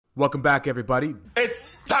Welcome back, everybody.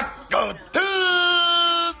 It's Taco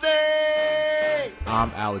Tuesday!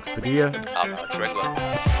 I'm Alex Padilla. I'm Alex Regla.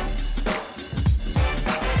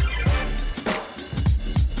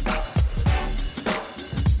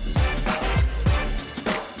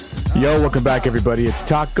 Yo, welcome back, everybody. It's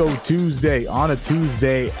Taco Tuesday on a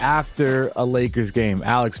Tuesday after a Lakers game.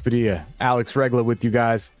 Alex Padilla, Alex Regla with you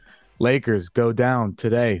guys. Lakers go down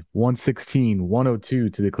today,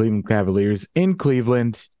 116-102 to the Cleveland Cavaliers in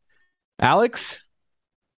Cleveland. Alex,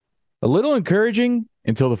 a little encouraging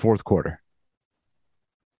until the fourth quarter.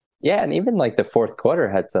 Yeah, and even like the fourth quarter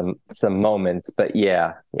had some moments, but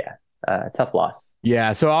tough loss.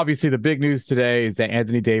 Yeah, so obviously the big news today is that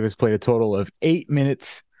Anthony Davis played a total of 8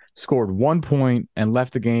 minutes, scored 1 point, and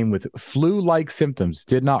left the game with flu-like symptoms,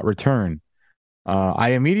 did not return. I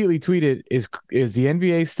immediately tweeted, is the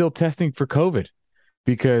NBA still testing for COVID?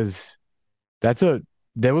 Because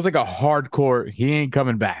there was like a hardcore, he ain't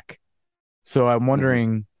coming back. So I'm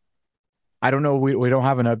wondering, I don't know, we don't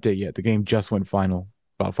have an update yet. The game just went final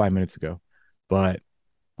about 5 minutes ago. But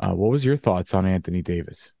what was your thoughts on Anthony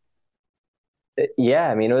Davis? Yeah,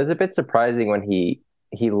 I mean, it was a bit surprising when he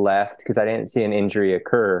left because I didn't see an injury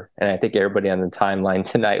occur. And I think everybody on the timeline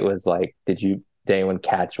tonight was like, did anyone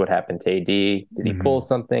catch what happened to AD? Did he pull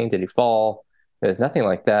something? Did he fall? There's nothing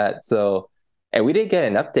like that. So, and we didn't get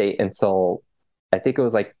an update until I think it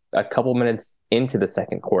was like a couple minutes into the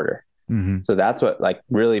second quarter. So that's what like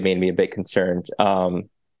really made me a bit concerned. But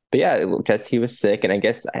yeah, because he was sick, and I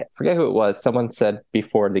guess I forget who it was. Someone said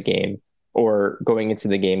before the game or going into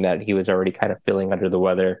the game that he was already kind of feeling under the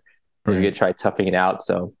weather. He was going to try toughing it out.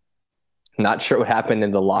 So not sure what happened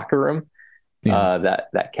in the locker room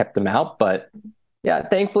that kept him out. But yeah,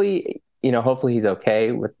 thankfully, hopefully he's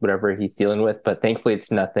okay with whatever he's dealing with. But thankfully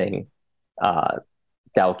it's nothing that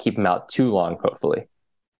will keep him out too long, hopefully.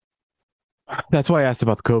 That's why I asked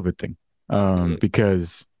about the COVID thing.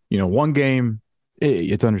 Because, one game,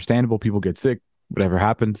 it's understandable. People get sick, whatever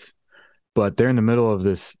happens. But they're in the middle of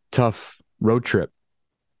this tough road trip.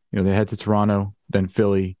 They head to Toronto, then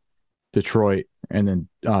Philly, Detroit, and then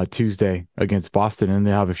Tuesday against Boston, and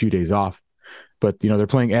they have a few days off. But, they're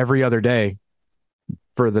playing every other day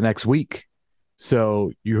for the next week.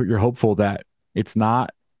 So you're hopeful that it's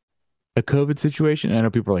not a COVID situation. I know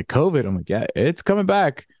people are like, COVID? I'm like, yeah, it's coming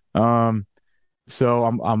back. So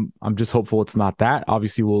I'm just hopeful it's not that.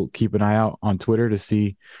 Obviously, we'll keep an eye out on Twitter to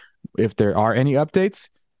see if there are any updates.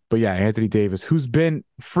 But yeah, Anthony Davis, who's been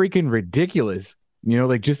freaking ridiculous,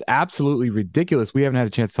 just absolutely ridiculous. We haven't had a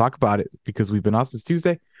chance to talk about it because we've been off since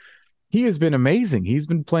Tuesday. He has been amazing. He's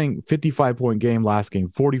been playing 55-point game last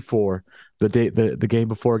game, 44 the game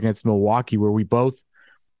before against Milwaukee, where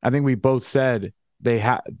I think we both said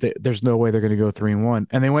there's no way they're going to go 3-1,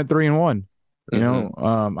 and they went 3-1.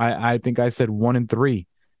 I think I said 1-3,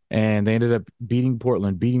 and they ended up beating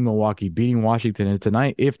Portland, beating Milwaukee, beating Washington. And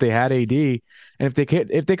tonight, if they had AD, and if they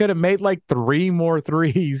could have made like 3 more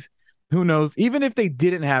threes, who knows? Even if they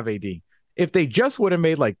didn't have AD, if they just would have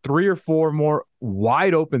made like 3 or 4 more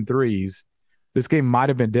wide open threes, this game might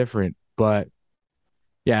have been different. But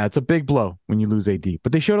yeah, it's a big blow when you lose AD.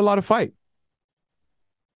 But they showed a lot of fight.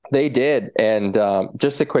 They did, and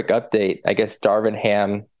just a quick update. I guess Darvin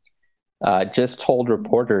Ham just told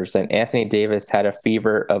reporters that Anthony Davis had a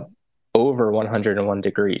fever of over 101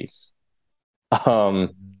 degrees.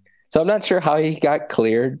 So I'm not sure how he got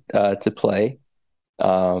cleared to play.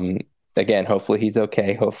 Again, hopefully he's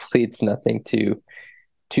okay. Hopefully it's nothing too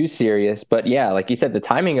serious. But yeah, like you said, the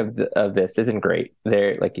timing of this isn't great.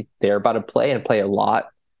 They're about to play and play a lot.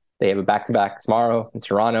 They have a back-to-back tomorrow in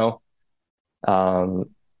Toronto.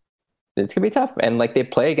 It's gonna be tough, and like they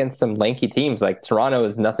play against some lanky teams. Like Toronto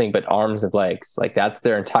is nothing but arms and legs. Like that's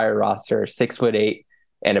their entire roster, 6'8"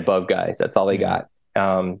 and above guys. That's all they got.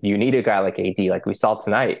 You need a guy like AD, like we saw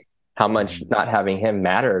tonight. How much not having him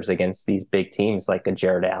matters against these big teams like a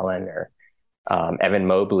Jared Allen or Evan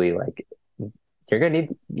Mobley. Like you're gonna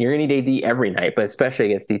need AD every night, but especially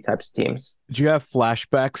against these types of teams. Did you have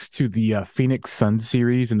flashbacks to the Phoenix Suns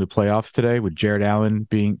series in the playoffs today with Jared Allen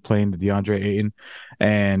playing the DeAndre Ayton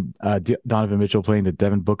and Donovan Mitchell playing the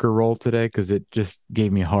Devin Booker role today? Because it just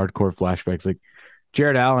gave me hardcore flashbacks. Like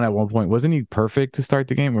Jared Allen at one point, wasn't he perfect to start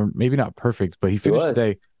the game? Or maybe not perfect, but he finished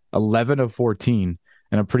today 11 of 14.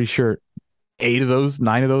 And I'm pretty sure 9 of those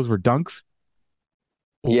were dunks.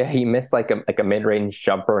 Yeah, he missed like a mid-range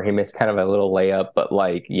jumper. He missed kind of a little layup, but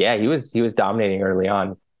like, yeah, he was dominating early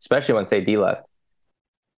on, especially once AD left.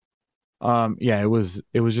 Yeah, it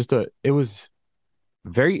was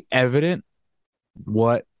very evident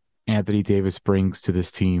what Anthony Davis brings to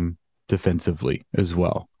this team defensively as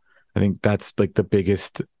well. I think that's like the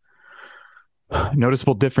biggest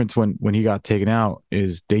noticeable difference when he got taken out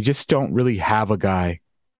is they just don't really have a guy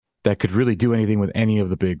that could really do anything with any of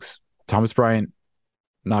the bigs. Thomas Bryant,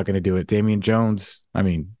 not going to do it. Damian Jones, I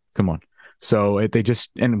mean, come on. So they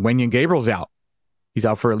just, and Wenyen Gabriel's out. He's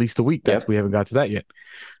out for at least a week. We haven't got to that yet.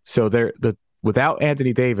 So without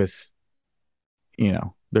Anthony Davis,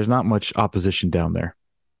 there's not much opposition down there.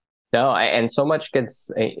 No, and so much gets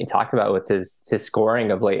talked about with his scoring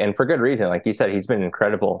of late, and for good reason. Like you said, he's been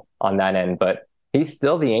incredible on that end, but he's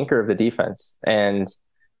still the anchor of the defense. And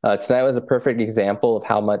tonight was a perfect example of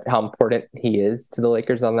how important he is to the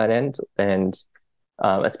Lakers on that end, and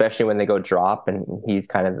especially when they go drop, and he's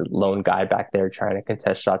kind of the lone guy back there trying to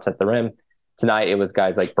contest shots at the rim. Tonight, it was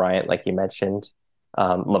guys like Bryant, like you mentioned.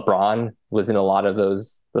 LeBron was in a lot of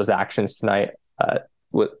those actions tonight,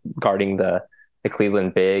 guarding the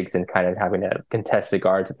Cleveland bigs and kind of having to contest the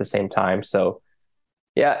guards at the same time. So,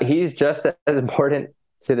 yeah, he's just as important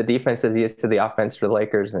to the defense as he is to the offense for the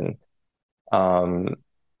Lakers. And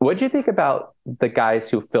what did you think about the guys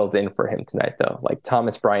who filled in for him tonight, though? Like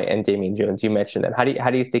Thomas Bryant and Damian Jones, you mentioned them. How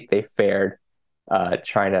do you think they fared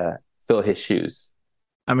trying to fill his shoes?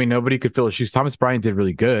 I mean, nobody could fill his shoes. Thomas Bryant did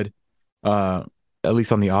really good, at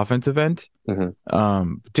least on the offensive end.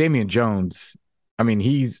 Mm-hmm. Damian Jones, I mean,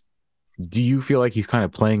 do you feel like he's kind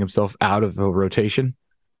of playing himself out of a rotation?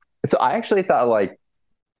 So I actually thought, like,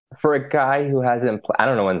 for a guy who hasn't, I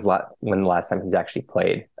don't know when the last time he's actually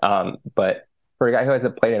played, but for a guy who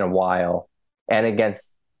hasn't played in a while and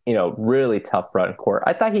against, really tough front court,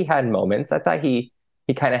 I thought he had moments. I thought he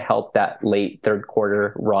kind of helped that late third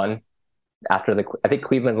quarter run after I think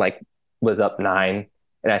Cleveland was up 9,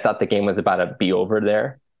 and I thought the game was about to be over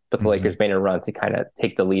there, but the Lakers made a run to kind of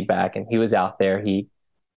take the lead back, and he was out there. He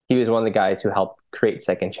was one of the guys who helped create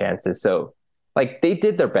second chances. So, they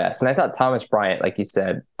did their best. And I thought Thomas Bryant, like you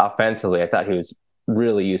said, offensively, I thought he was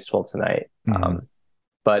really useful tonight. Mm-hmm.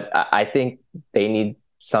 But I think they need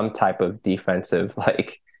some type of defensive,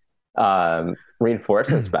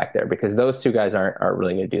 reinforcements back there, because those two guys aren't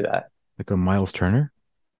really going to do that. Like a Miles Turner?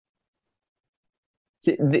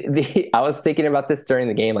 I was thinking about this during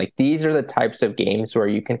the game. These are the types of games where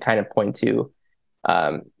you can kind of point to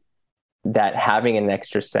that having an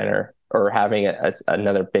extra center or having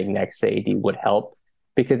another big next to AD would help,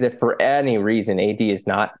 because if for any reason AD is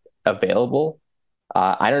not available,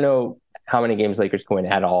 I don't know how many games Lakers can win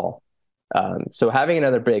at all. So having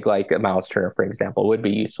another big like Miles Turner, for example, would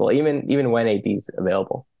be useful, even when AD's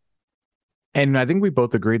available. And I think we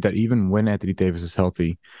both agreed that even when Anthony Davis is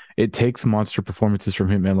healthy, it takes monster performances from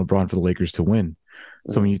him and LeBron for the Lakers to win.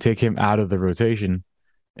 So when you take him out of the rotation,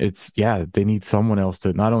 they need someone else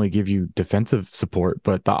to not only give you defensive support,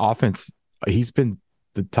 but the offense. He's been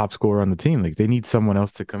the top scorer on the team. They need someone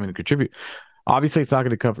else to come in and contribute. Obviously, it's not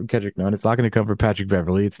going to come from Kendrick Nunn. It's not going to come from Patrick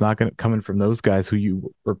Beverley. It's not going to come in from those guys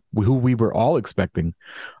who we were all expecting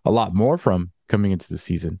a lot more from coming into the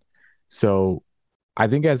season. So I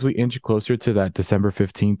think as we inch closer to that December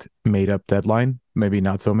 15th made up deadline, maybe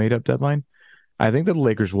not so made up deadline, I think that the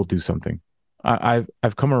Lakers will do something.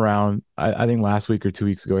 I've come around. I think last week or 2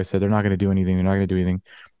 weeks ago, I said they're not going to do anything. They're not going to do anything.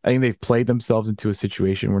 I think they've played themselves into a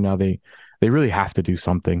situation where now they really have to do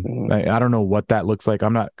something. I don't know what that looks like.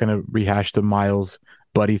 I'm not going to rehash the Miles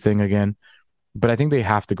Buddy thing again, but I think they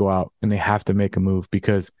have to go out and they have to make a move,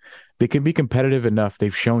 because they can be competitive enough.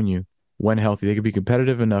 They've shown you when healthy, they can be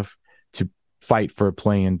competitive enough to fight for a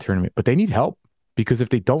play-in tournament, but they need help, because if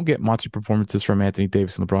they don't get monster performances from Anthony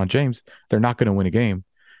Davis and LeBron James, they're not going to win a game,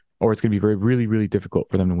 or it's going to be really, really difficult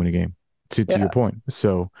for them to win a game, to your point.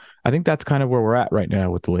 So I think that's kind of where we're at right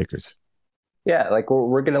now with the Lakers. Yeah, like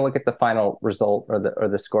we're going to look at the final result or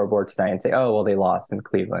the scoreboard tonight and say, oh, well, they lost in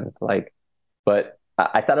Cleveland. But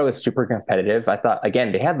I thought it was super competitive. I thought,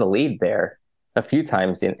 again, they had the lead there a few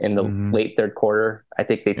times in the late third quarter. I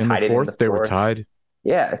think they tied it in the fourth. They were tied.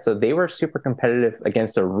 Yeah, so they were super competitive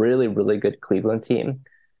against a really, really good Cleveland team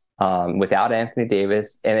without Anthony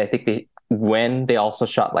Davis. And I think they also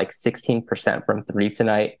shot 16% from three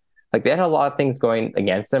tonight. They had a lot of things going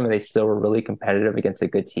against them, and they still were really competitive against a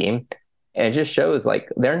good team. And it just shows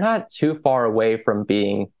they're not too far away from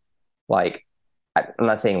being I'm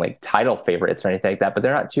not saying title favorites or anything like that, but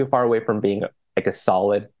they're not too far away from being a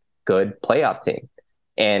solid, good playoff team.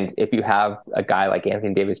 And if you have a guy like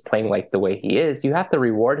Anthony Davis playing the way he is, you have to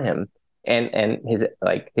reward him and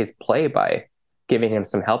his play by giving him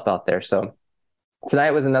some help out there. So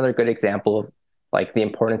tonight was another good example of the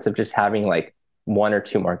importance of just having one or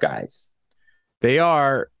two more guys. They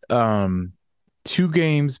are 2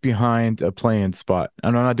 games behind a play-in spot.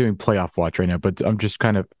 And I'm not doing playoff watch right now, but I'm just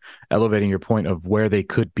kind of elevating your point of where they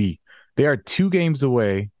could be. They are 2 games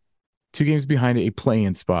away, 2 games behind a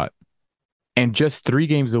play-in spot. and just 3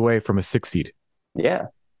 games away from a 6 seed. Yeah.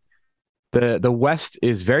 The West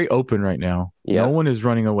is very open right now. Yeah. No one is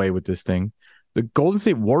running away with this thing. The Golden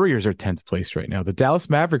State Warriors are 10th place right now. The Dallas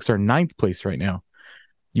Mavericks are 9th place right now.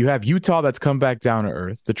 You have Utah that's come back down to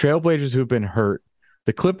earth. The Trailblazers who've been hurt.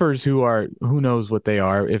 The Clippers who knows what they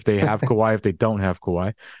are, if they have Kawhi, if they don't have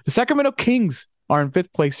Kawhi. The Sacramento Kings are in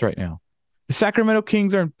 5th place right now. The Sacramento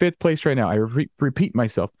Kings are in 5th place right now. I repeat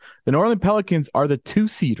myself. The New Orleans Pelicans are the 2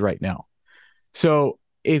 seed right now. So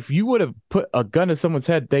if you would have put a gun to someone's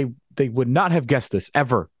head, they would not have guessed this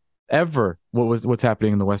ever what's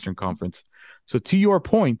happening in the Western Conference. So to your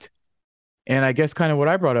point, and I guess kind of what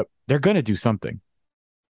I brought up, they're going to do something,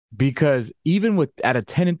 because even at a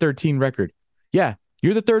 10-13 record, yeah,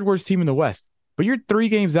 you're the 3rd worst team in the West, but you're 3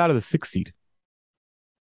 games out of the 6th seed.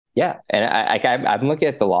 Yeah, and I'm looking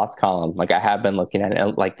at the loss column. Like, I have been looking at it.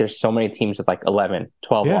 And, like, there's so many teams with like 11,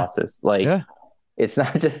 12 losses. Like, it's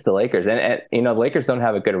not just the Lakers, and the Lakers don't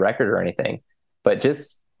have a good record or anything, but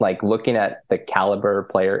just like looking at the caliber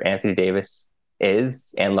player Anthony Davis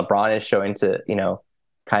is, and LeBron is showing to,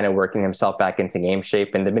 kind of working himself back into game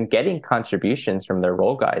shape, and they've been getting contributions from their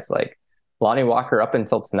role guys. Like Lonnie Walker up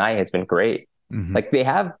until tonight has been great. Mm-hmm. Like, they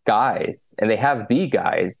have guys, and they have the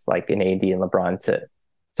guys like in AD and LeBron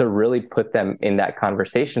to really put them in that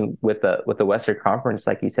conversation with the Western Conference.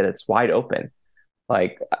 Like you said, it's wide open.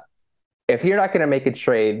 Like, if you're not going to make a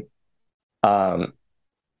trade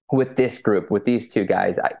with this group, with these 2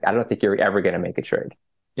 guys, I don't think you're ever going to make a trade.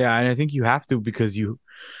 Yeah, and I think you have to, because you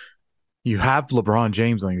have LeBron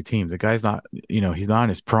James on your team. The guy's not, he's not in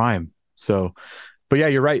his prime. So, but yeah,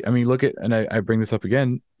 you're right. I mean, look at, and I bring this up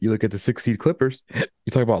again, you look at the 6 seed Clippers, you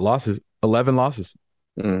talk about losses, 11 losses.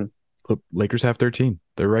 Mm-hmm. Lakers have 13.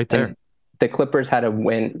 They're right there. And the Clippers had a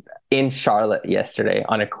win in Charlotte yesterday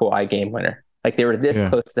on a Kawhi game winner. Like, they were this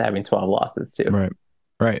close to having 12 losses too.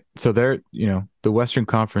 Right. So they're, the Western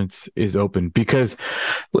Conference is open, because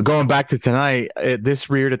going back to tonight, this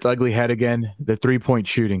reared its ugly head again. The 3-point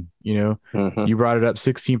shooting, mm-hmm. You brought it up,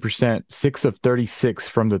 16%, 6 of 36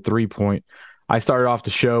 from the 3-point. I started off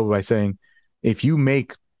the show by saying, if you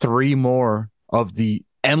make 3 more of the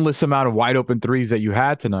endless amount of wide open threes that you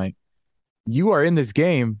had tonight, you are in this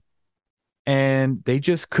game. And they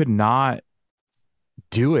just could not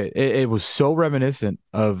do it. It was so reminiscent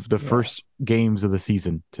of the first games of the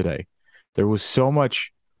season today. There was so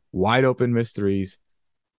much wide open missed threes,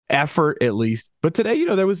 effort at least. But today,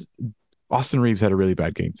 there was Austin Reeves had a really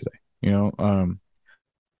bad game today.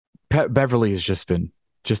 Beverly has just been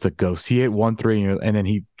just a ghost. He hit 1 3 and then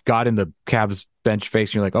he got in the Cavs bench face.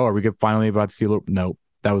 And you're like, oh, are we finally about to see a little? No,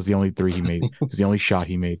 that was the only 3 he made. It was the only shot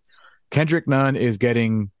he made. Kendrick Nunn is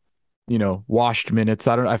getting washed minutes.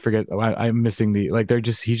 I forget. I'm missing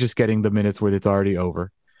he's just getting the minutes where it's already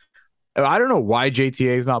over. I don't know why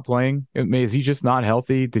JTA is not playing. Is he just not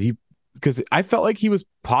healthy? Because I felt like he was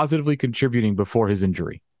positively contributing before his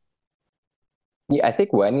injury. Yeah, I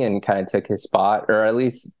think Wenyen kind of took his spot, or at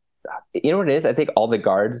least, you know what it is? I think all the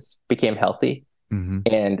guards became healthy, mm-hmm.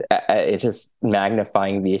 and it's just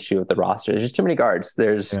magnifying the issue of the roster. There's just too many guards.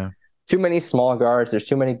 There's too many small guards. There's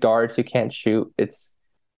too many guards who can't shoot.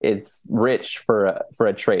 It's rich for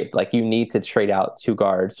a trade. Like, you need to trade out 2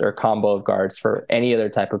 guards or a combo of guards for any other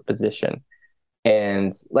type of position.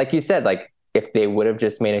 And like you said, like, if they would have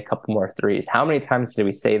just made a couple more threes, how many times did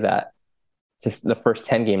we say that just the first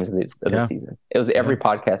 10 games of the season? It was every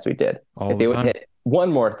podcast we did. If they would hit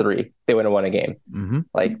 1 more 3, they would have won a game. Mm-hmm.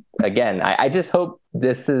 Like, again, I just hope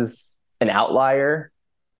this is an outlier,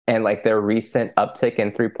 and like their recent uptick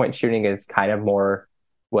in 3-point shooting is kind of more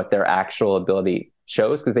what their actual ability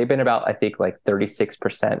shows, because they've been about, I think, like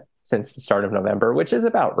 36% since the start of November, which is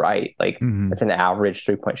about right. Like, it's an average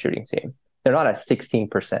 3-point shooting team. They're not a 16%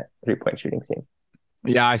 3-point shooting team.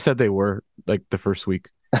 Yeah, I said they were like the first week.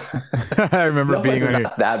 I remember being on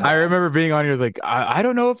here. I remember being on here like, I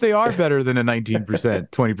don't know if they are better than a 19%,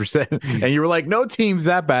 20%. And you were like, no team's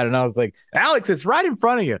that bad. And I was like, Alex, it's right in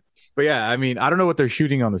front of you. But yeah, I mean, I don't know what they're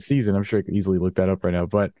shooting on the season. I'm sure I could easily look that up right now.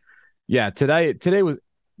 But yeah, today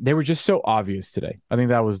they were just so obvious today. I think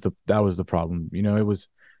that was the problem. It was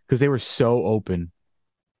because they were so open.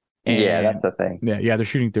 And yeah, that's the thing. Yeah, they're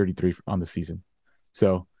shooting 33 on the season.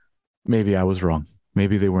 So maybe I was wrong.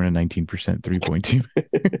 Maybe they weren't a 19% 3-point team.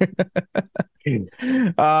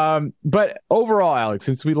 But overall, Alex,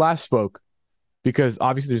 since we last spoke, because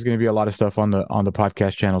obviously there's going to be a lot of stuff on the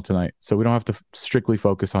podcast channel tonight, so we don't have to strictly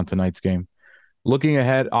focus on tonight's game. Looking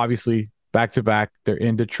ahead, obviously back to back, they're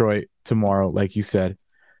in Detroit tomorrow, like you said.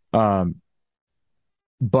 Or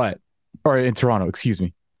in Toronto, excuse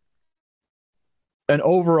me. An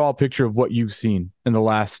overall picture of what you've seen in the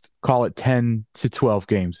last, call it 10 to 12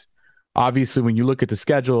 games. Obviously, when you look at the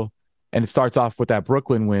schedule and it starts off with that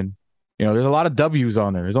Brooklyn win, there's a lot of W's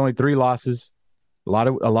on there. There's only 3 losses, a lot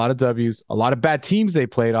of W's, a lot of bad teams they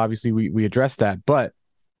played. Obviously, we addressed that, but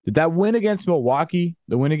did that win against Milwaukee,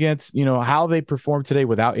 the win against how they performed today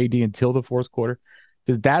without AD until the fourth quarter,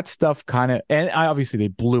 does that stuff kind of, and obviously they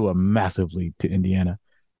blew a massive lead to Indiana,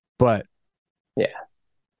 but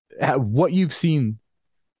what you've seen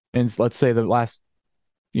in, let's say, the last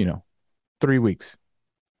 3 weeks,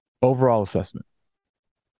 overall assessment?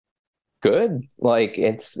 Good. Like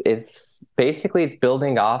it's basically it's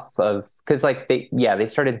building off of, because like they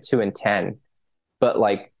started 2-10, but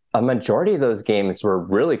like a majority of those games were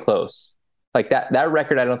really close. Like that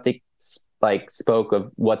record, I don't think like spoke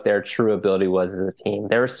of what their true ability was as a team.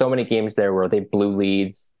 There were so many games there where they blew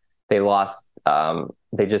leads, they lost,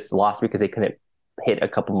 they just lost because they couldn't hit a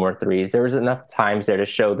couple more threes. There was enough times there to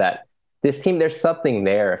show that this team, there's something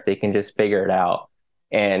there if they can just figure it out.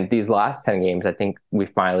 And these last 10 games, I think we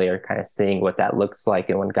finally are kind of seeing what that looks like,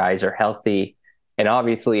 and when guys are healthy. And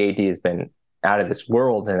obviously AD has been out of this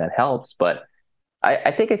world and that helps, but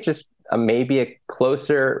I think it's just maybe a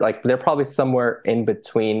closer, like they're probably somewhere in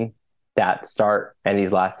between that start and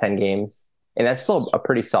these last 10 games. And that's still a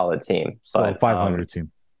pretty solid team. So a 500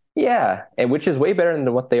 team. Yeah. And which is way better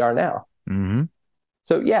than what they are now. Mm-hmm.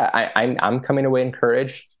 So yeah, I'm coming away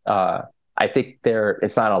encouraged. I think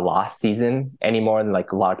it's not a lost season anymore than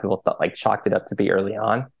like a lot of people thought, like chalked it up to be early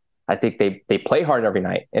on. I think they play hard every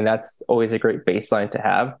night, and that's always a great baseline to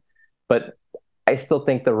have. But I still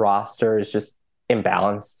think the roster is just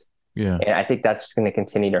imbalanced. Yeah. And I think that's just going to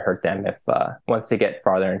continue to hurt them if once they get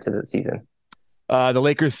farther into the season. The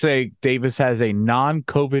Lakers say Davis has a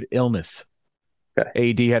non-COVID illness. Okay.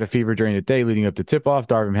 AD had a fever during the day leading up to tip-off.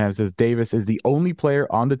 Darvin Ham says Davis is the only player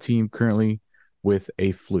on the team currently with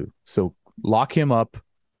a flu. So lock him up,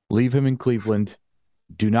 leave him in Cleveland.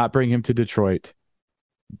 Do not bring him to Detroit.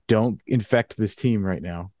 Don't infect this team right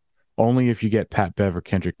now. Only if you get Pat Bev or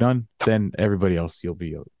Kendrick Nunn, then everybody else you'll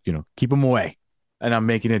be, keep them away. And I'm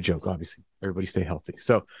making a joke, obviously. Everybody stay healthy.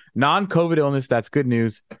 So non-COVID illness, that's good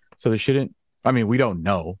news. So there shouldn't, we don't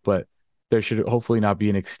know, but there should hopefully not be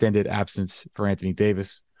an extended absence for Anthony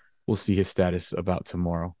Davis. We'll see his status about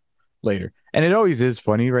tomorrow later. And it always is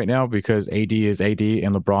funny right now because AD is AD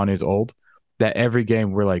and LeBron is old, that every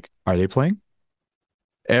game we're like, are they playing?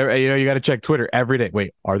 You got to check Twitter every day.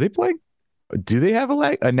 Wait, are they playing? Do they have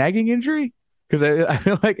a nagging injury? Because I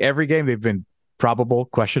feel like every game they've been probable,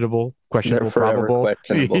 questionable, probable.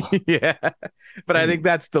 Questionable. Yeah. But I think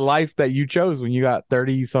that's the life that you chose when you got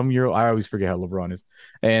 30-some-year-old. I always forget how LeBron is.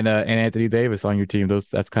 And Anthony Davis on your team.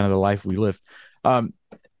 That's kind of the life we live.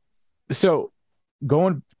 So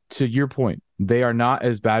going to your point, they are not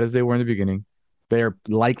as bad as they were in the beginning. They are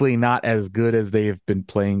likely not as good as they have been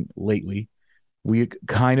playing lately. We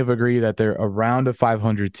kind of agree that they're around a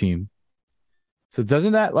 500 team. So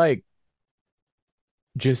doesn't that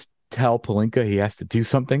just tell Pelinka he has to do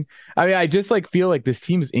something? I just feel like this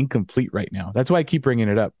team is incomplete right now. That's why I keep bringing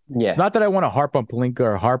it up. Yeah. It's not that I want to harp on Pelinka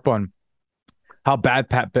or harp on how bad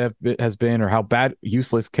Pat Bev has been or how bad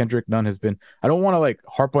useless Kendrick Nunn has been. I don't want to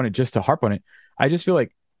harp on it just to harp on it. I just feel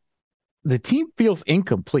like the team feels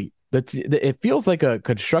incomplete. It feels like a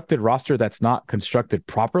constructed roster that's not constructed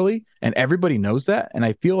properly, and everybody knows that. And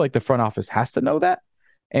I feel like the front office has to know that.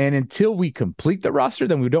 And until we complete the roster,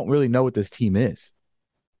 then we don't really know what this team is.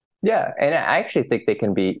 Yeah, and I actually think they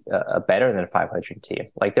can be a better than a 500 team.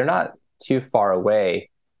 Like, they're not too far away.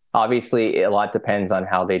 Obviously, a lot depends on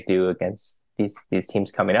how they do against these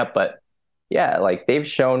teams coming up. But yeah, they've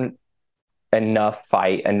shown enough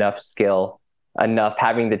fight, enough skill, enough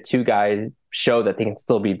having the two guys show that they can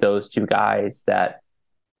still be those two guys that,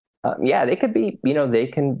 they could be, they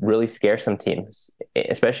can really scare some teams,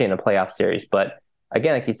 especially in a playoff series. But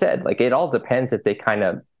again, like you said, it all depends if they kind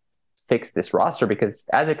of fix this roster, because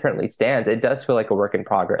as it currently stands, it does feel like a work in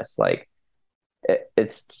progress.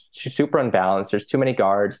 It's super unbalanced. There's too many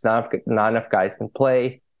guards. Not enough guys can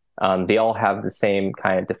play. They all have the same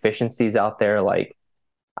kind of deficiencies out there.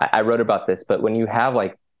 I wrote about this, but when you have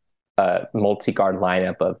a multi-guard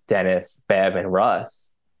lineup of Dennis, Bev, and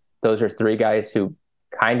Russ, those are three guys who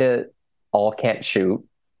kind of all can't shoot.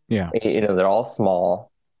 Yeah. They're all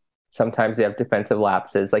small. Sometimes they have defensive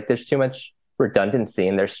lapses. There's too much redundancy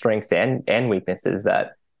in their strengths and weaknesses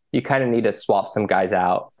that you kind of need to swap some guys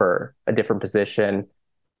out for a different position,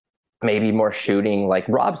 maybe more shooting.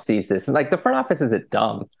 Rob sees this, and the front office isn't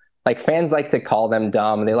dumb. Fans like to call them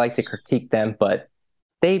dumb and they like to critique them, but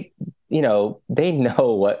they know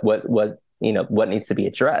what needs to be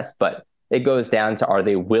addressed. But it goes down to, are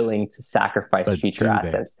they willing to sacrifice future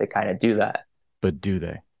assets to kind of do that? But do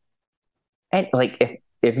they? And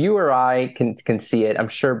if you or I can see it, I'm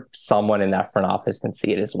sure someone in that front office can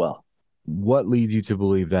see it as well. What leads you to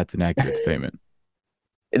believe that's an accurate statement?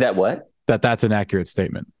 That what? That's an accurate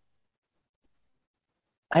statement.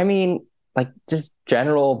 I mean, like just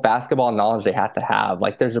general basketball knowledge they have to have.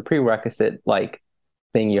 Like there's a prerequisite like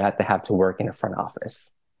thing you have to work in a front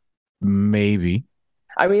office. Maybe.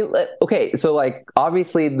 I mean, okay, so like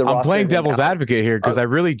obviously I'm playing devil's advocate here because I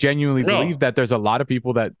really genuinely believe that there's a lot of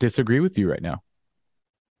people that disagree with you right now.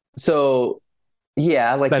 So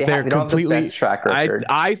yeah, like that they're they don't completely have the best track record.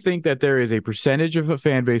 I think that there is a percentage of a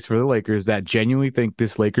fan base for the Lakers that genuinely think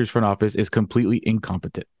this Lakers front office is completely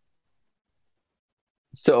incompetent.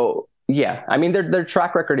 So yeah, I mean their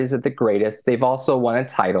track record isn't the greatest. They've also won a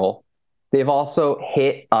title. They've also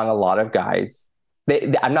hit on a lot of guys.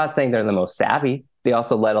 I'm not saying they're the most savvy. They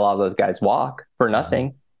also let a lot of those guys walk for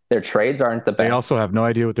nothing. Their trades aren't the best. They also have no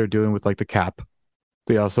idea what they're doing with like the cap.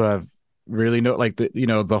 They also have really no like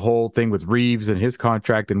the whole thing with Reeves and his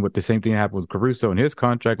contract, and what the same thing happened with Caruso and his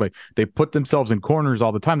contract. Like they put themselves in corners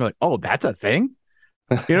all the time. They're like, oh, that's a thing.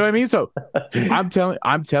 You know what I mean? So I'm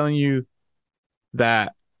telling you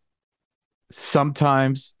that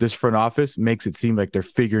sometimes this front office makes it seem like they're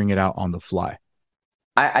figuring it out on the fly.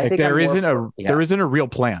 I think there isn't a real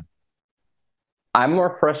plan. I'm more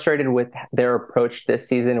frustrated with their approach this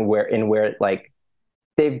season, where like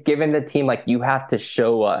they've given the team like you have to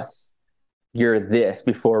show us you're this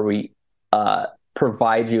before we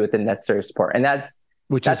provide you with the necessary support, and that's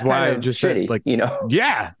why I just shitty, said, like,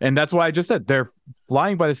 yeah, and that's why I just said they're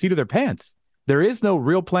flying by the seat of their pants. There is no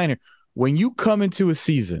real plan here. When you come into a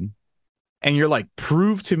season and you're like,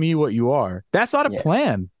 prove to me what you are, that's not a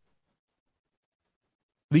plan.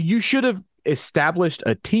 You should have established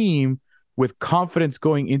a team with confidence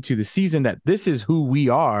going into the season that this is who we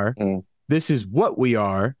are. This is what we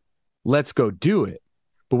are. Let's go do it.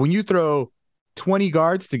 But when you throw 20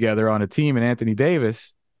 guards together on a team and Anthony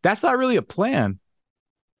Davis, that's not really a plan.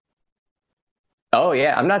 Oh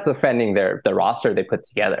yeah, I'm not defending the roster they put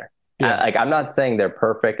together. Yeah. I'm not saying they're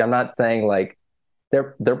perfect. I'm not saying like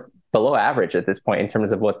they're below average at this point in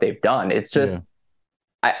terms of what they've done. It's just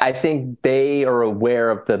I think they are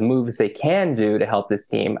aware of the moves they can do to help this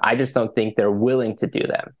team. I just don't think they're willing to do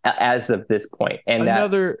them as of this point. And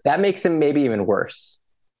that makes them maybe even worse.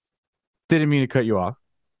 Didn't mean to cut you off,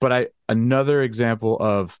 but another example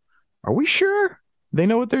of, are we sure they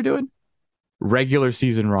know what they're doing? Regular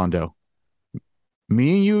season Rondo.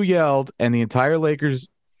 Me and you yelled, and the entire Lakers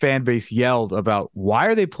fan base yelled about why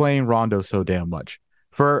are they playing Rondo so damn much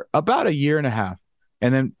for about a year and a half.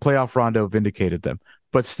 And then playoff Rondo vindicated them.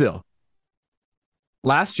 But still,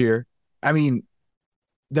 last year, I mean,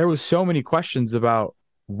 there was so many questions about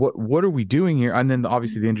what are we doing here? And then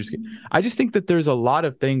obviously the interest. I just think that there's a lot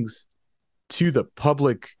of things to the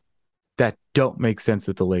public that don't make sense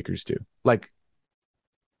that the Lakers do. Like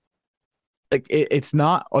it's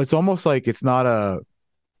not, it's almost like it's not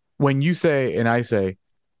when you say, and I say,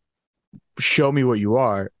 show me what you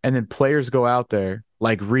are. And then players go out there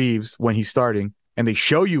like Reeves when he's starting and they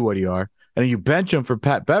show you what you are. And then you bench him for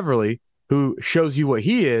Pat Beverly, who shows you what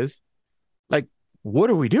he is. Like, what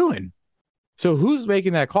are we doing? So who's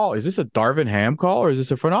making that call? Is this a Darvin Ham call or is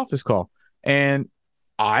this a front office call? And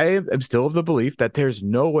I am still of the belief that there's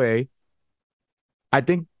no way. I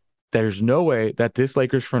think there's no way that this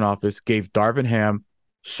Lakers front office gave Darvin Ham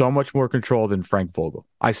so much more control than Frank Vogel.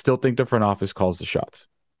 I still think the front office calls the shots.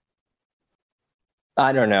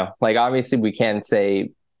 I don't know. Like, obviously, we can't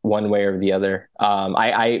say one way or the other.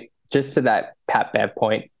 I just to that Pat Bev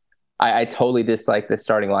point, I totally dislike the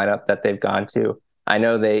starting lineup that they've gone to. I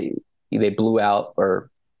know they blew out, or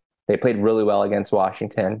they played really well against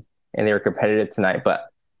Washington and they were competitive tonight. But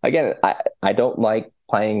again, I don't like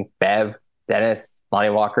playing Bev, Dennis, Lonnie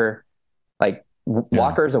Walker. Like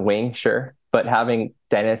Walker's a wing, sure, but having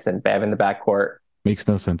Dennis and Bev in the backcourt makes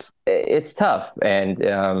no sense. It's tough. And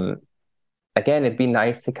again, it'd be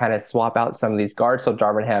nice to kind of swap out some of these guards so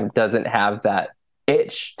Darvin Ham doesn't have that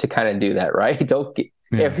itch to kind of do that, right?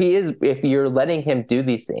 If you're letting him do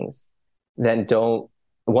these things, then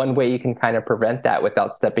one way you can kind of prevent that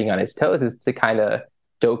without stepping on his toes is to kind of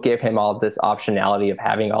don't give him all this optionality of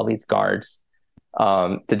having all these guards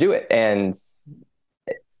to do it. And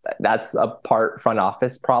that's a part front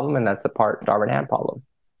office problem, and that's a part Darvin Ham problem.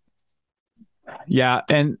 Yeah,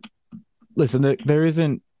 and listen, there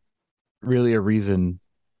isn't really a reason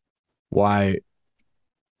why.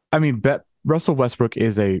 I mean, Russell Westbrook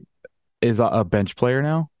is a bench player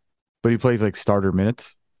now, but he plays like starter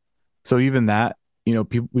minutes. So even that,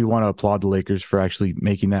 we want to applaud the Lakers for actually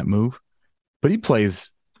making that move. But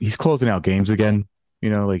he's closing out games again.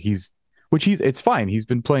 Like which it's fine. He's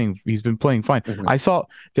been playing fine. Mhm.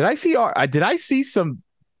 Did I see some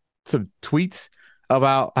tweets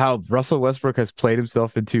about how Russell Westbrook has played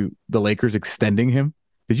himself into the Lakers extending him?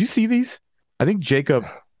 Did you see these? I think Jacob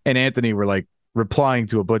and Anthony were like replying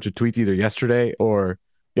to a bunch of tweets either yesterday or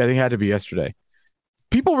I think it had to be yesterday.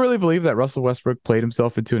 People really believe that Russell Westbrook played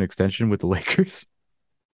himself into an extension with the Lakers?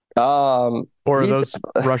 Or are those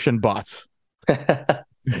Russian bots? He's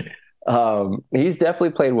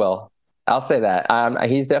definitely played well. I'll say that.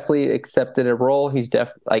 He's definitely accepted a role.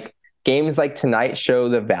 Like games like tonight show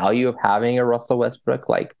the value of having a Russell Westbrook.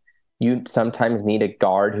 Like you sometimes need a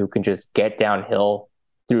guard who can just get downhill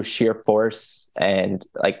through sheer force and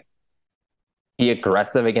like be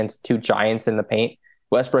aggressive against two giants in the paint.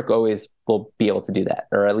 Westbrook always will be able to do that,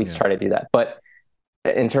 or at least try to do that. But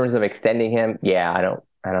in terms of extending him, I don't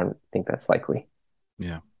think that's likely.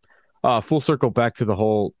 Yeah. Full circle back to the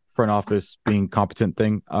whole front office being competent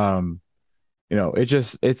thing.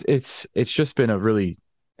 It's just been a really,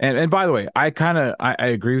 and by the way, I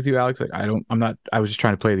agree with you, Alex. Like I was just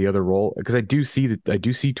trying to play the other role because I do see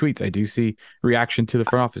tweets, I do see reaction to the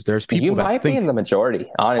front office. There's people you might be in the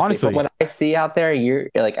majority, honestly. But when I see out there, you're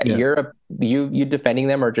like you defending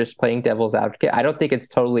them or just playing devil's advocate. I don't think it's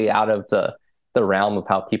totally out of the realm of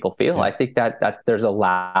how people feel. Yeah. I think that there's a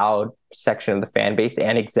loud section of the fan base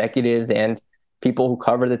and executives and people who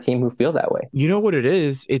cover the team who feel that way. You know what it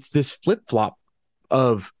is? It's this flip-flop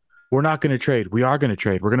of we're not going to trade. We are going to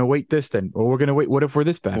trade. We're going to wait this then. Or we're going to wait. What if we're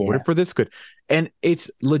this bad? Yeah. What if we're this good? And it's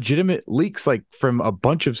legitimate leaks like from a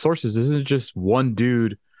bunch of sources. This isn't just one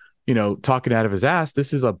dude, talking out of his ass.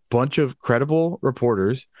 This is a bunch of credible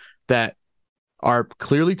reporters that are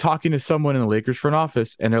clearly talking to someone in the Lakers front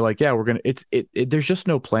office. And they're like, yeah, we're going to, there's just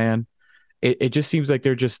no plan. It just seems like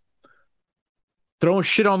they're just throwing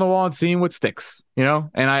shit on the wall and seeing what sticks, and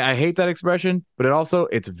I hate that expression, but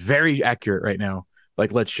it's very accurate right now.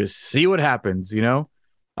 Like, let's just see what happens, The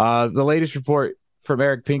latest report from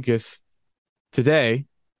Eric Pincus today,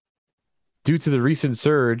 due to the recent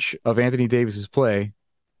surge of Anthony Davis's play,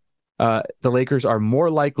 the Lakers are more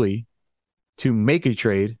likely to make a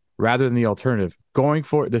trade rather than the alternative.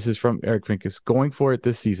 This is from Eric Pincus, going for it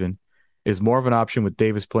this season is more of an option with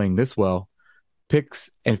Davis playing this well.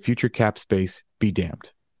 Picks and future cap space be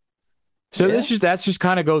damned. So that's just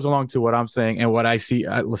kind of goes along to what I'm saying and what I see,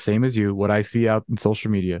 same as you, what I see out in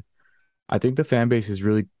social media. I think the fan base is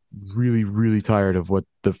really, really, really tired of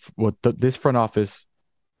this front office,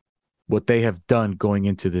 what they have done going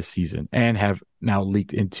into this season and have now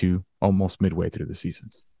leaked into almost midway through the season.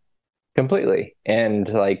 Completely. And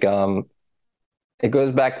like, it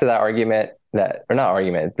goes back to that argument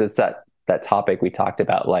it's that topic we talked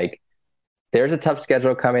about. Like, there's a tough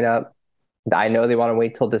schedule coming up. I know they want to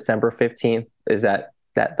wait till December 15th. Is that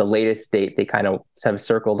the latest date they kind of have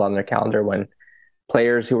circled on their calendar when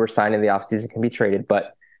players who were signed in the offseason can be traded.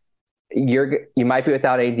 But you might be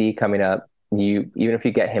without AD coming up. Even if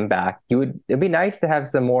you get him back, it'd be nice to have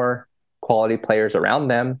some more quality players around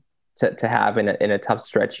them to have in a tough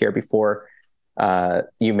stretch here before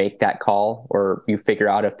you make that call or you figure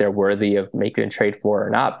out if they're worthy of making a trade for or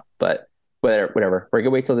not. But whatever, we're gonna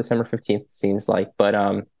wait till December 15th. It seems like,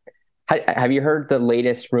 but have you heard the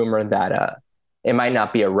latest rumor that it might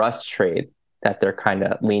not be a Russ trade that they're kind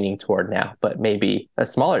of leaning toward now, but maybe a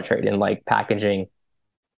smaller trade in like packaging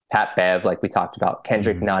Pat Bev, like we talked about,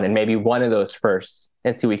 Kendrick Nunn, and maybe one of those first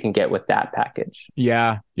and see what we can get with that package.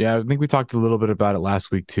 Yeah. I think we talked a little bit about it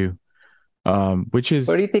last week too. Which is,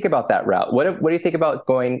 what do you think about that route? What do you think about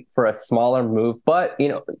going for a smaller move, but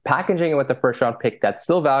packaging it with the first round pick that's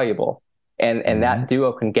still valuable, and that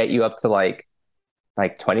duo can get you up to like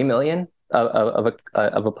 20 million of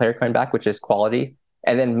a player coming back, which is quality,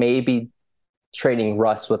 and then maybe trading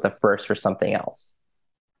Russ with a first for something else.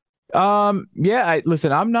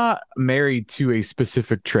 Listen, I'm not married to a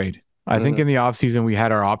specific trade. I think in the offseason we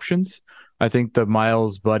had our options. I think the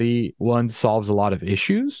Miles Buddy one solves a lot of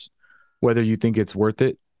issues. Whether you think it's worth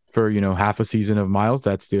it for, half a season of Miles,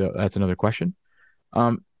 that's another question.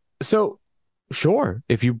 So sure,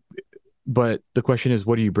 but the question is,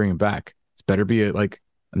 what are you bringing back? It's better be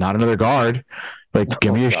not another guard. Like,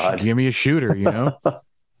 give me a shooter, give me a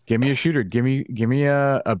shooter. Give me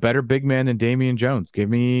a better big man than Damian Jones. Give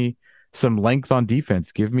me some length on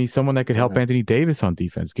defense. Give me someone that could help Anthony Davis on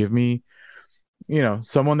defense. Give me,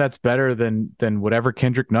 someone that's better than whatever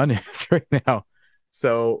Kendrick Nunn is right now.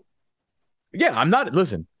 So yeah,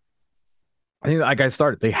 listen, I think like I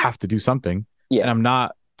started, they have to do something. Yeah. And I'm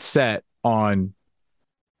not set on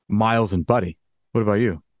Miles and Buddy. What about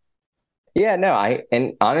you? Yeah, no,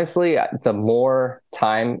 and honestly, the more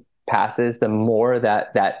time passes, the more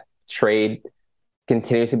that trade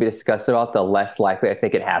continues to be discussed about, the less likely I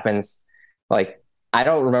think it happens. Like, I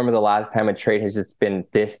don't remember the last time a trade has just been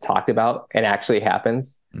this talked about and actually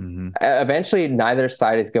happens. Mm-hmm. Eventually, neither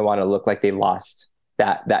side is going to want to look like they lost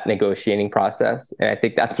that negotiating process, and I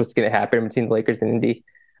think that's what's going to happen between the Lakers and Indy.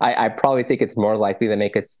 I probably think it's more likely to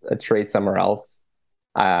make a trade somewhere else,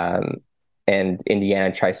 and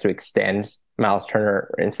Indiana tries to extend Miles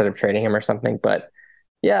Turner instead of trading him or something. But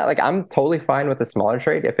yeah, like I'm totally fine with a smaller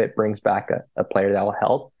trade if it brings back a player that will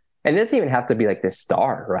help. And it doesn't even have to be like this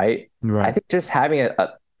star, right? Right. I think just having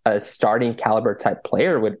a starting caliber type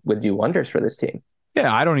player would do wonders for this team.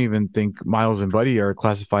 Yeah, I don't even think Miles and Buddy are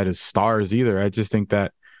classified as stars either. I just think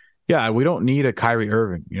that, yeah, we don't need a Kyrie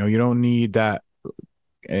Irving. You don't need that.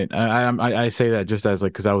 And I say that just as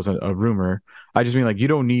like, because that was a rumor. I just mean like you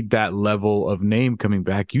don't need that level of name coming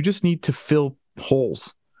back. You just need to fill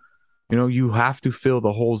holes. You have to fill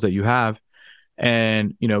the holes that you have.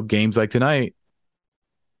 And, games like tonight,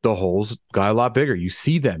 the holes got a lot bigger. You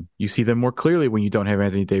see them more clearly when you don't have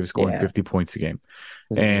Anthony Davis scoring 50 points a game.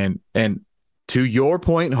 Mm-hmm. And to your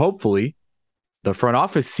point, hopefully the front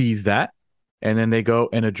office sees that and then they go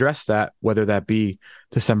and address that, whether that be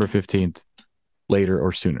December 15th later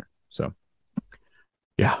or sooner. So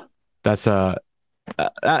yeah, that's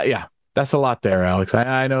that's a lot there, Alex.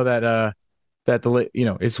 I know that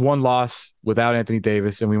it's one loss without Anthony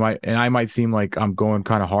Davis, and I might seem like I'm going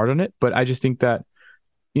kind of hard on it, but I just think that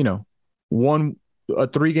a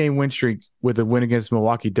 3-game win streak with a win against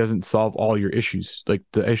Milwaukee doesn't solve all your issues. Like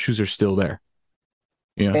the issues are still there.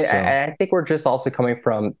 And I think we're just also coming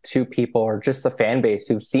from two people or just a fan base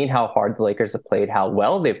who've seen how hard the Lakers have played, how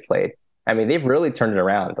well they've played. I mean, they've really turned it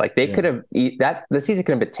around. Like they could have the season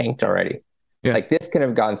could have been tanked already. Yeah. Like this could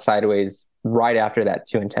have gone sideways right after that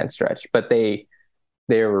 2-10 stretch, but they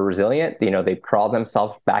were resilient. They crawled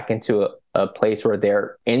themselves back into a place where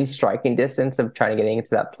they're in striking distance of trying to get into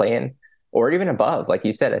that play-in or even above. Like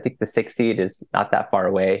you said, I think the 6th seed is not that far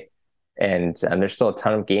away, and there's still a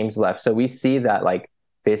ton of games left. So we see that like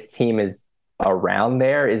this team is around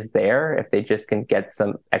there, is there if they just can get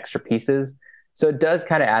some extra pieces. So it does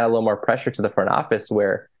kind of add a little more pressure to the front office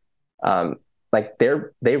where, like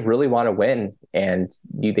they really want to win, and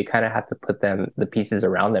they kind of have to put the pieces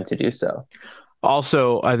around them to do so.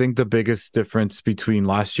 Also, I think the biggest difference between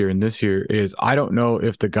last year and this year is I don't know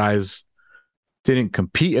if the guys didn't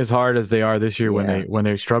compete as hard as they are this year when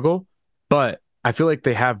they struggle, but I feel like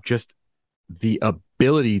they have just the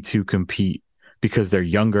ability to compete because they're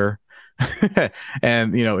younger,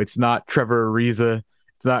 and it's not Trevor Ariza,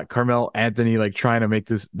 it's not Carmelo Anthony like trying to make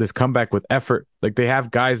this comeback with effort. Like they have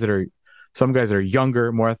some guys that are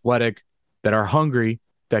younger, more athletic, that are hungry,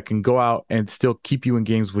 that can go out and still keep you in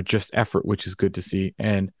games with just effort, which is good to see.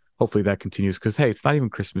 And hopefully that continues because, hey, it's not even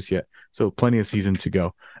Christmas yet. So plenty of season to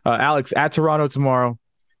go. Alex, at Toronto tomorrow,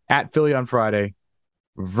 at Philly on Friday,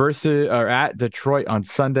 at Detroit on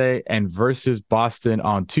Sunday, and versus Boston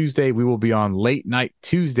on Tuesday. We will be on late night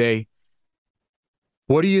Tuesday.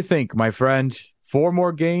 What do you think, my friend? 4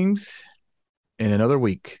 more games in another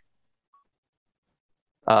week.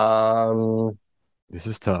 This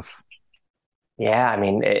is tough. Yeah, I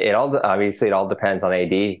mean, it all depends on AD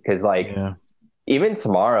because even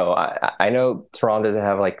tomorrow, I know Toronto doesn't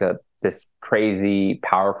have like this crazy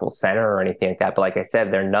powerful center or anything like that, but like I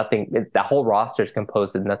said, they're nothing. The whole roster is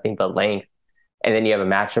composed of nothing but length, and then you have a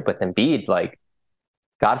matchup with Embiid. Like,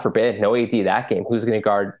 God forbid, no AD that game. Who's going to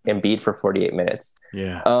guard Embiid for 48 minutes?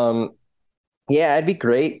 Yeah. Yeah, it'd be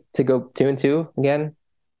great to go 2-2 again.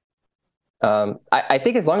 I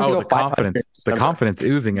think as long as you go the confidence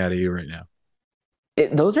oozing out of you right now.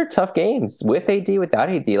 Those are tough games with AD, without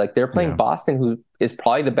AD. Like they're playing Boston, who is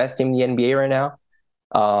probably the best team in the NBA right now.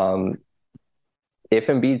 If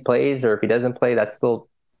Embiid plays or if he doesn't play, that's still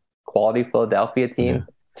quality Philadelphia team. Yeah.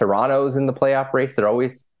 Toronto's in the playoff race. They're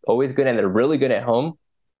always good, and they're really good at home.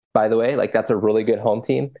 By the way, like that's a really good home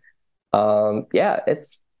team.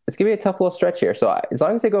 It's gonna be a tough little stretch here. So as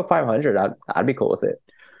long as they go 500, I'd be cool with it.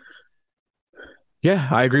 Yeah,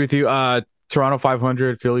 I agree with you. Toronto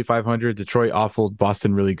 500, Philly 500, Detroit awful,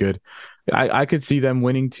 Boston really good. I could see them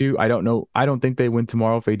winning too. I don't know. I don't think they win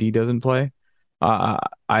tomorrow if AD doesn't play.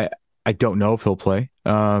 I don't know if he'll play.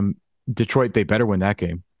 Detroit, they better win that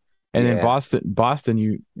game. And then Boston, I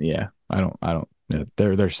don't. Yeah,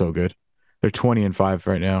 they're so good. They're 20-5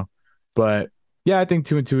 right now. But yeah, I think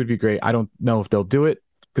 2-2 would be great. I don't know if they'll do it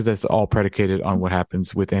because that's all predicated on what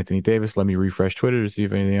happens with Anthony Davis. Let me refresh Twitter to see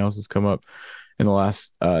if anything else has come up in the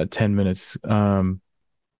last 10 minutes.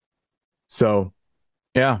 So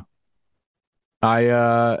yeah,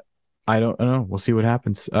 I don't know. We'll see what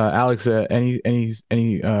happens. Alex, any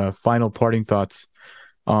final parting thoughts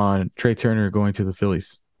on Trey Turner going to the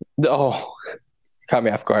Phillies? Oh, caught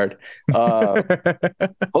me off guard.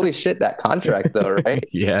 Holy shit, that contract though, right?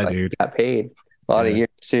 Yeah, like, dude. got paid a lot of years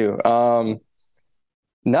too. No,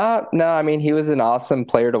 I mean he was an awesome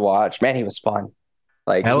player to watch. Man, he was fun.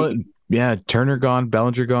 Like Turner gone,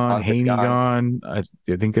 Bellinger gone, Bellinger's Haney gone. I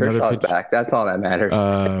think another Kershaw's pitch. back. That's all that matters.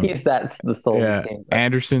 That's the soul of the team.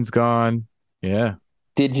 Anderson's gone. Yeah.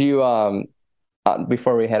 Did you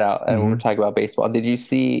before we head out and we're talking about baseball, did you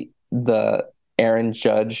see the Aaron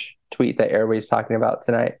Judge tweet that everybody's talking about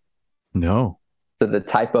tonight? No. So the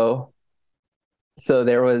typo. So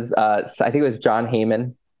there was I think it was John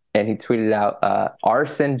Heyman, and he tweeted out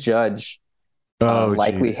Arson Judge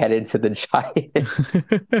likely headed to the Giants.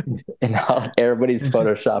 And now everybody's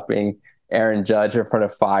photoshopping Aaron Judge in front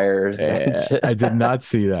of fires. I did not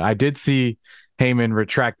see that. I did see Heyman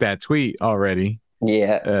retract that tweet already.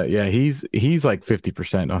 Yeah. He's like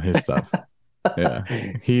 50% on his stuff. Yeah.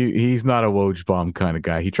 He's not a Woj bomb kind of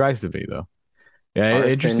guy. He tries to be though. Yeah,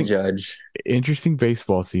 Arson Judge. Interesting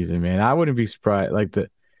baseball season, man. I wouldn't be surprised. Like the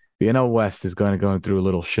NL West is going through a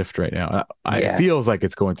little shift right now. It feels like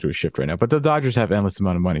it's going through a shift right now. But the Dodgers have endless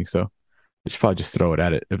amount of money, so they should probably just throw it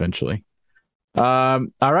at it eventually. All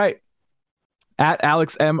right. At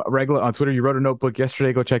Alex M. Regla on Twitter. You wrote a notebook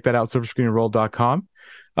yesterday. Go check that out. Silverscreenandroll.com.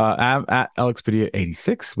 I'm at Alex Padilla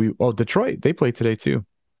 86. Detroit, they played today too.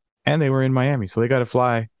 And they were in Miami. So they got to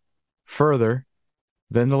fly further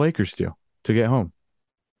than the Lakers do to get home.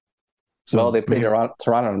 So they play Toronto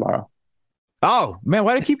tomorrow. Oh, man,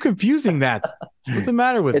 why do I keep confusing that? What's the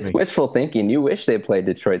matter with me? It's wishful thinking. You wish they played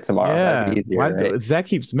Detroit tomorrow. Yeah. That'd be easier, right? Zach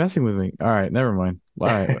keeps messing with me. All right, never mind. All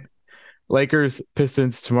right. Lakers,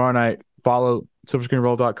 Pistons tomorrow night. Follow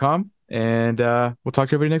silverscreenroll.com, and we'll talk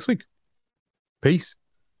to everybody next week. Peace.